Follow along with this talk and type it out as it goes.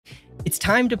It's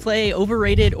time to play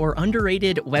Overrated or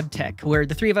Underrated Web Tech, where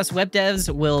the three of us web devs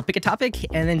will pick a topic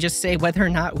and then just say whether or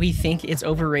not we think it's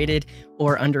overrated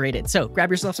or underrated. So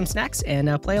grab yourself some snacks and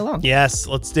play along. Yes,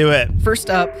 let's do it. First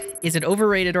up, is it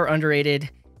overrated or underrated?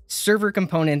 Server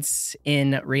components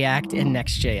in React and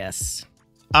Next.js.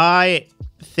 I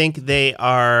think they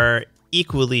are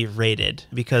equally rated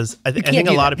because I think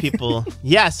a lot of people...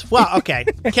 Yes, well, okay.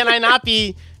 Can I not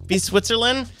be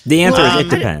Switzerland? The answer is it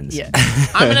depends.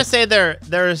 I'm going to say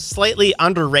they're slightly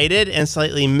underrated and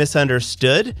slightly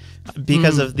misunderstood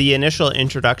because of the initial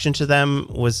introduction to them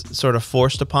was sort of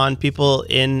forced upon people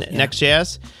in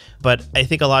Next.js. But I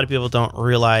think a lot of people don't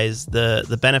realize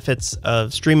the benefits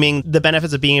of streaming, the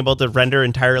benefits of being able to render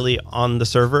entirely on the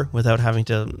server without having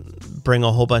to bring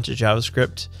a whole bunch of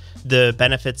JavaScript, the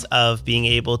benefits of being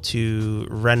able to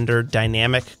render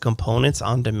dynamic components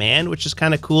on demand, which is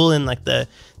kind of cool in like the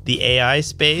AI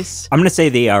space. I'm going to say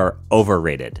they are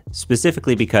overrated,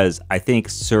 specifically because I think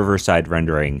server-side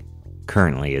rendering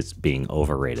currently is being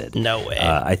overrated. No way.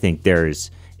 I think there's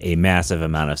a massive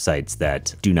amount of sites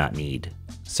that do not need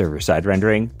server-side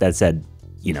rendering. That said,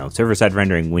 server-side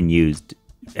rendering, when used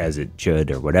as it should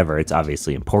or whatever, it's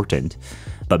obviously important.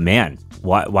 But man,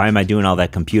 why am I doing all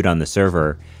that compute on the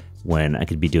server when I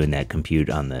could be doing that compute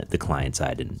on the client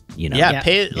side? And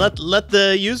let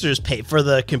the users pay for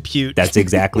the compute. That's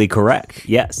exactly correct.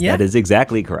 Yes, that is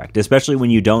exactly correct. Especially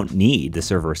when you don't need the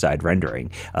server-side rendering.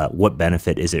 What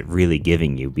benefit is it really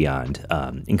giving you beyond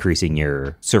increasing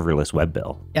your serverless web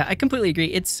bill? Yeah, I completely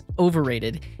agree. It's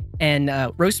overrated. And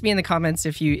roast me in the comments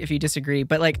if you disagree.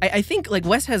 But like I think like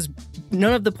Wes has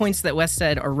none of the points that Wes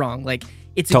said are wrong. Like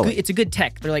it's a good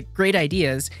tech. They're like great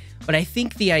ideas. But I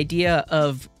think the idea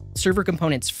of server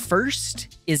components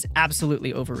first is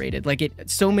absolutely overrated. Like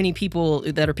so many people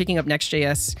that are picking up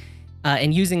Next.js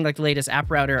and using like the latest app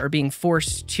router are being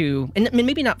forced to, and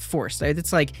maybe not forced. Right?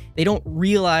 It's like they don't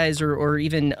realize or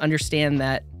even understand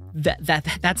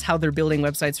that's how they're building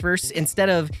websites first. Instead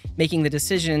of making the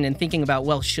decision and thinking about,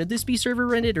 well, should this be server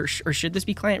rendered or should this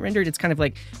be client rendered? It's kind of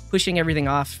like pushing everything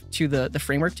off to the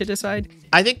framework to decide.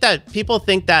 I think that people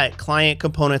think that client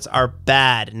components are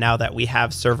bad now that we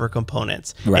have server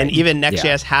components. Right. And even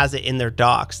Next.js has it in their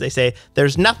docs. They say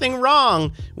there's nothing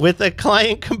wrong with a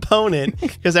client component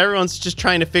because everyone's just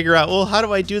trying to figure out, well, how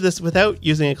do I do this without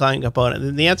using a client component?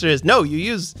 And the answer is no,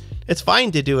 it's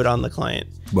fine to do it on the client.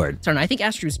 Word. So I think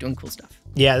Astro's doing cool stuff.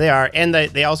 Yeah, they are. And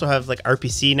they also have like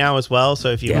RPC now as well. So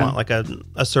if you want like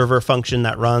a server function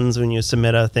that runs when you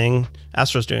submit a thing,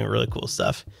 Astro's doing really cool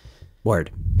stuff.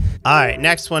 Word. All right,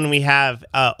 next one we have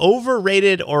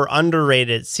overrated or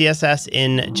underrated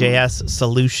CSS-in-JS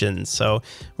Solutions. So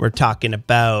we're talking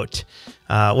about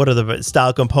what are the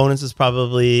style components is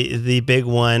probably the big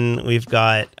one. We've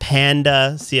got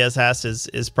Panda CSS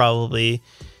is probably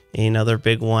another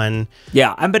big one.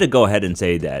 Yeah, I'm going to go ahead and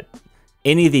say that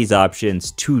any of these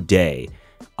options today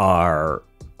are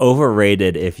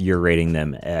overrated if you're rating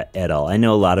them at all. I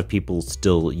know a lot of people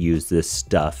still use this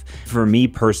stuff. For me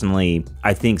personally,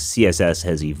 I think CSS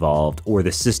has evolved, or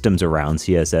the systems around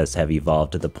CSS have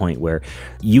evolved to the point where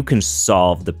you can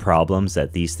solve the problems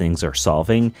that these things are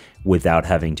solving without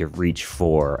having to reach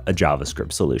for a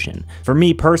JavaScript solution. For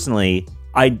me personally,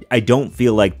 I don't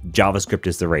feel like JavaScript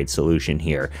is the right solution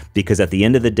here, because at the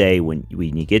end of the day, when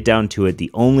you get down to it,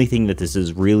 the only thing that this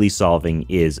is really solving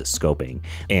is scoping.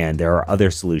 And there are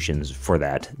other solutions for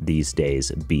that these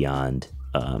days beyond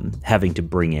having to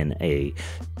bring in a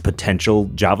potential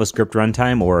JavaScript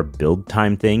runtime or a build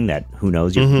time thing that, who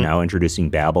knows, you're now introducing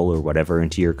Babel or whatever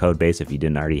into your code base if you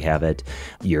didn't already have it.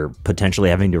 You're potentially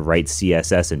having to write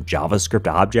CSS and JavaScript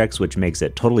objects, which makes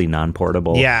it totally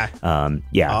non-portable. Yeah.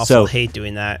 So hate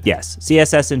doing that. Yes.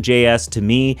 CSS-in-JS, to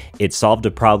me, it solved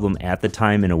a problem at the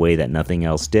time in a way that nothing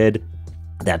else did.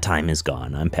 That time is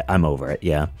gone. I'm over it.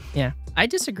 Yeah. Yeah. I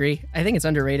disagree. I think it's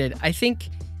underrated. I think,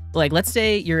 like, let's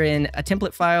say you're in a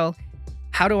template file.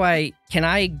 Can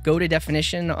I go to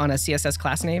definition on a CSS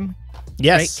class name?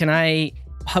 Yes. Right? Can I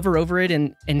hover over it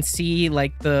and see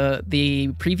like the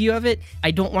preview of it?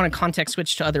 I don't want to context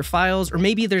switch to other files, or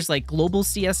maybe there's like global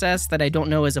CSS that I don't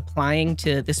know is applying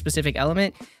to this specific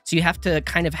element. So you have to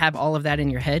kind of have all of that in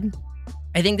your head.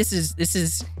 I think this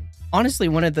is honestly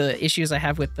one of the issues I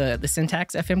have with the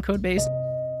syntax FM code base.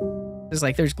 Is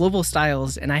like there's global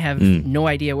styles and I have no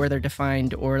idea where they're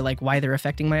defined or like why they're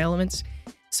affecting my elements.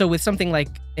 So with something like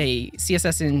a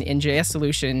CSS-in-JS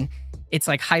solution, it's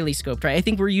like highly scoped, right? I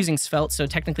think we're using Svelte, so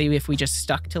technically if we just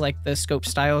stuck to like the scope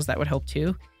styles, that would help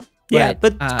too. Yeah,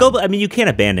 but global, I mean, you can't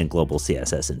abandon global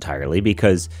CSS entirely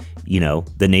because,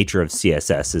 the nature of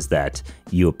CSS is that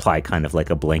you apply kind of like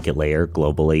a blanket layer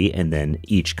globally, and then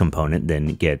each component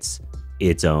then gets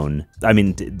its own. I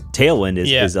mean, Tailwind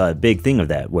is a big thing of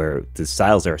that, where the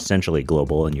styles are essentially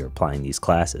global and you're applying these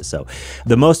classes. So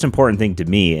the most important thing to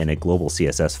me in a global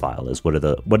CSS file is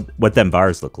what them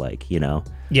vars look like, you know?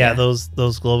 Yeah, those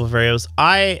global variables.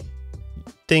 I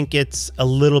think it's a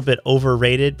little bit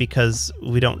overrated because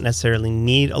we don't necessarily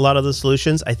need a lot of the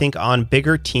solutions. I think on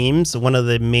bigger teams, one of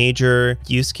the major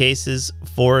use cases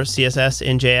for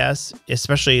CSS-in-JS,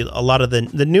 especially a lot of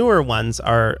the newer ones,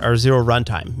 are zero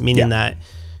runtime, meaning that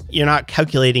you're not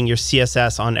calculating your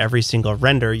CSS on every single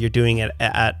render. You're doing it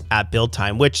at build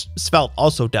time, which Svelte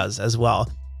also does as well.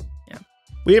 Yeah,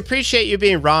 we appreciate you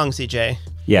being wrong, CJ.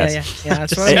 Yes. Yeah,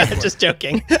 that's what I'm just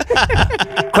joking.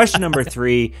 Question number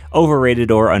 3, overrated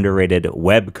or underrated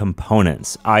web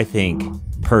components. I think,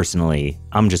 personally,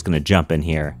 I'm just going to jump in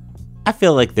here. I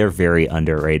feel like they're very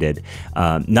underrated.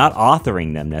 Not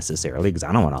authoring them necessarily, because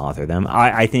I don't want to author them.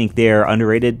 I think they're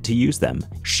underrated to use them.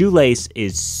 Shoelace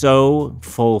is so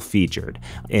full-featured,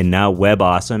 and now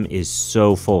WebAwesome is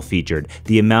so full-featured.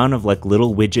 The amount of like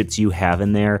little widgets you have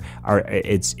in there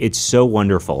it's so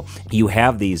wonderful. You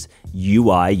have these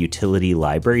UI utility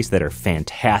libraries that are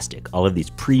fantastic. All of these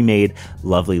pre-made,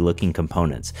 lovely-looking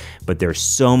components, but there's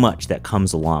so much that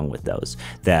comes along with those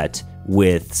that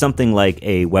with something like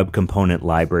a web component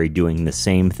library doing the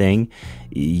same thing,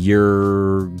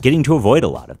 you're getting to avoid a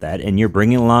lot of that, and you're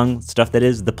bringing along stuff that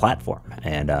is the platform,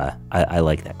 and I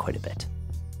like that quite a bit.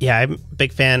 Yeah, I'm a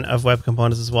big fan of web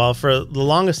components as well. For the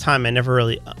longest time, I never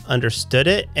really understood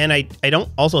it, and I don't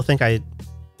also think I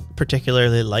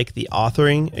particularly like the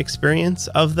authoring experience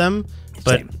of them,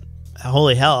 but Same.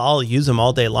 Holy hell, I'll use them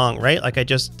all day long, right? Like I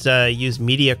just used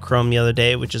Media Chrome the other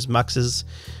day, which is Mux's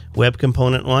web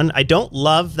component one. I don't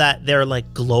love that they're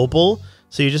like global,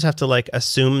 so you just have to like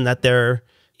assume that they're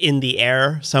in the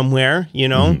air somewhere, you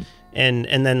know? And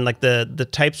then like the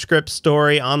TypeScript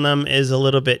story on them is a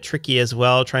little bit tricky as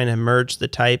well, trying to merge the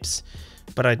types,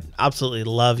 but I absolutely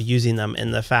love using them,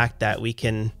 and the fact that we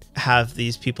can have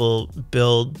these people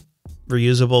build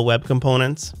reusable web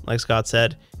components, like Scott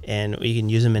said, and we can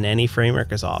use them in any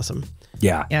framework is awesome.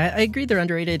 Yeah, I agree they're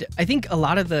underrated. I think a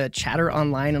lot of the chatter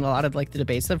online and a lot of like the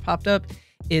debates that have popped up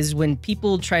is when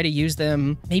people try to use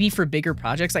them maybe for bigger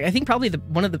projects. Like I think probably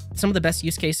some of the best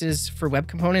use cases for web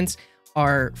components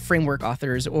are framework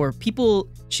authors or people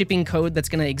shipping code that's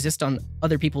going to exist on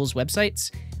other people's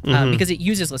websites because it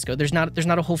uses list code. There's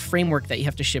not a whole framework that you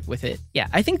have to ship with it. Yeah,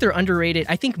 I think they're underrated.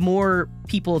 I think more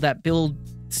people that build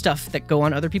stuff that go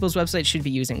on other people's websites should be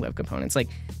using web components. Like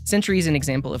Sentry is an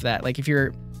example of that. Like if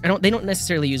they don't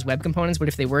necessarily use web components, but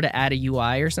if they were to add a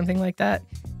UI or something like that,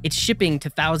 it's shipping to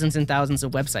thousands and thousands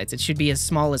of websites. It should be as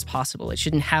small as possible. It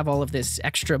shouldn't have all of this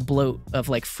extra bloat of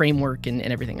like framework and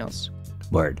everything else.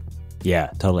 Word.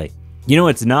 Yeah, totally. You know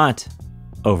what's not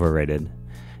overrated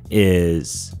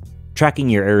is tracking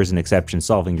your errors and exceptions,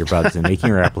 solving your bugs, and making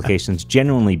your applications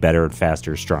genuinely better,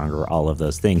 faster, stronger, all of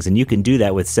those things. And you can do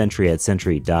that with Sentry at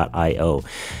Sentry.io.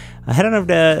 Head on over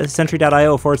to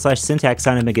Sentry.io/syntax,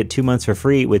 sign up and get 2 months for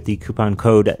free with the coupon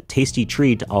code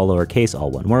TASTYTREAT, all lowercase, all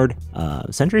one word.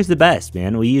 Sentry's the best,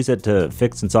 man. We use it to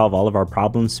fix and solve all of our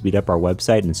problems, speed up our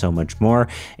website, and so much more.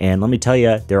 And let me tell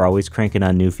you, they're always cranking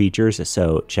on new features,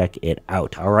 so check it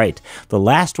out. All right, the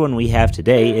last one we have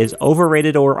today is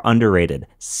overrated or underrated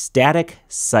static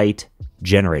site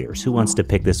generators. Who wants to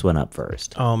pick this one up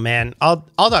first? Oh man, I'll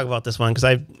talk about this one because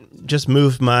I've just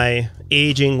moved my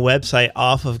aging website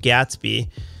off of Gatsby,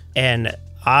 and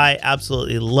I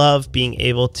absolutely love being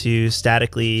able to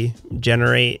statically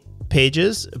generate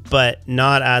pages, but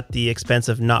not at the expense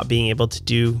of not being able to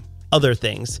do other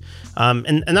things.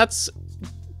 And that's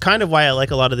kind of why I like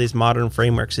a lot of these modern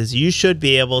frameworks is you should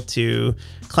be able to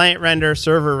client render,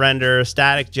 server render,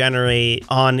 static generate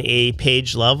on a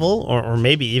page level, or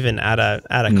maybe even at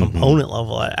a component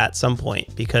level at some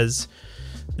point, because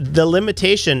the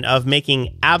limitation of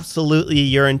making absolutely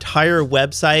your entire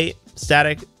website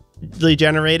statically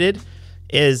generated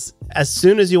is as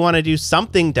soon as you want to do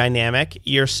something dynamic,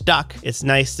 you're stuck. It's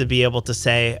nice to be able to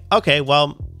say, okay,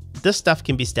 well, this stuff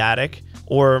can be static,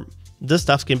 or this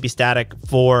stuff can be static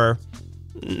for,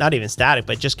 not even static,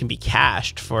 but just can be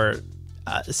cached for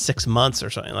 6 months or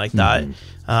something like that.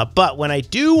 But when I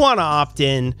do want to opt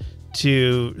in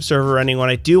to server running, when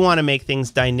I do want to make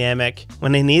things dynamic,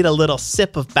 when I need a little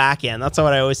sip of backend, that's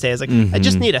what I always say is like, I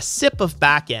just need a sip of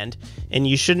backend, and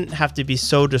you shouldn't have to be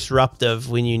so disruptive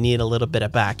when you need a little bit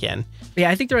of backend. Yeah,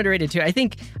 I think they're underrated too. I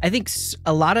think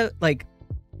a lot of like,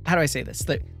 how do I say this?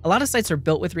 A lot of sites are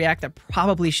built with React that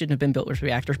probably shouldn't have been built with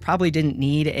React, or probably didn't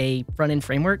need a front-end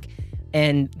framework.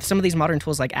 And some of these modern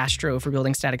tools like Astro for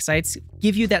building static sites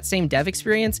give you that same dev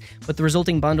experience, but the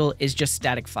resulting bundle is just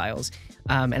static files.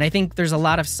 And I think there's a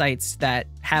lot of sites that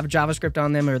have JavaScript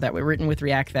on them or that were written with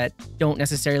React that don't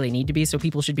necessarily need to be. So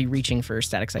people should be reaching for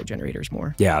static site generators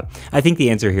more. Yeah, I think the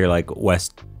answer here, like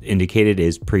Wes indicated,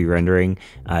 is pre-rendering.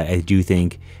 I do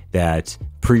think that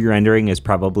pre-rendering is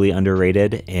probably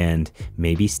underrated, and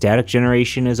maybe static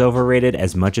generation is overrated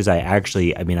as much as I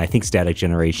think static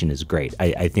generation is great.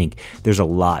 I think there's a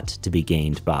lot to be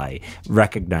gained by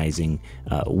recognizing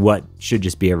what should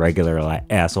just be a regular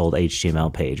ass old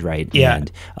HTML page, right? Yeah.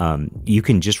 And you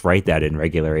can just write that in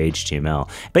regular HTML.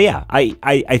 But yeah,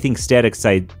 I think static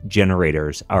site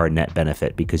generators are a net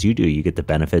benefit because you get the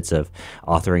benefits of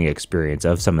authoring experience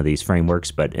of some of these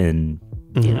frameworks, but in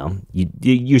the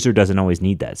user doesn't always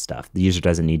need that stuff. The user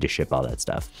doesn't need to ship all that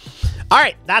stuff. All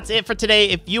right, that's it for today.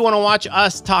 If you want to watch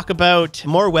us talk about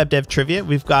more web dev trivia,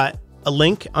 we've got a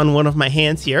link on one of my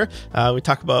hands here. We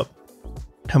talk about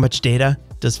how much data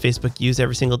does Facebook use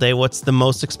every single day? What's the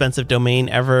most expensive domain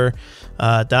ever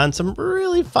done? Some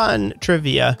really fun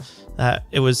trivia.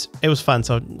 It was fun,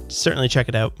 so certainly check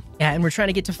it out. Yeah, and we're trying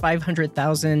to get to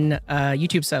 500,000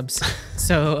 YouTube subs.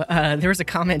 So there was a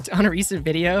comment on a recent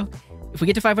video. If we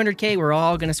get to 500K, we're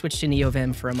all going to switch to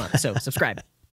NeoVim for a month. So subscribe.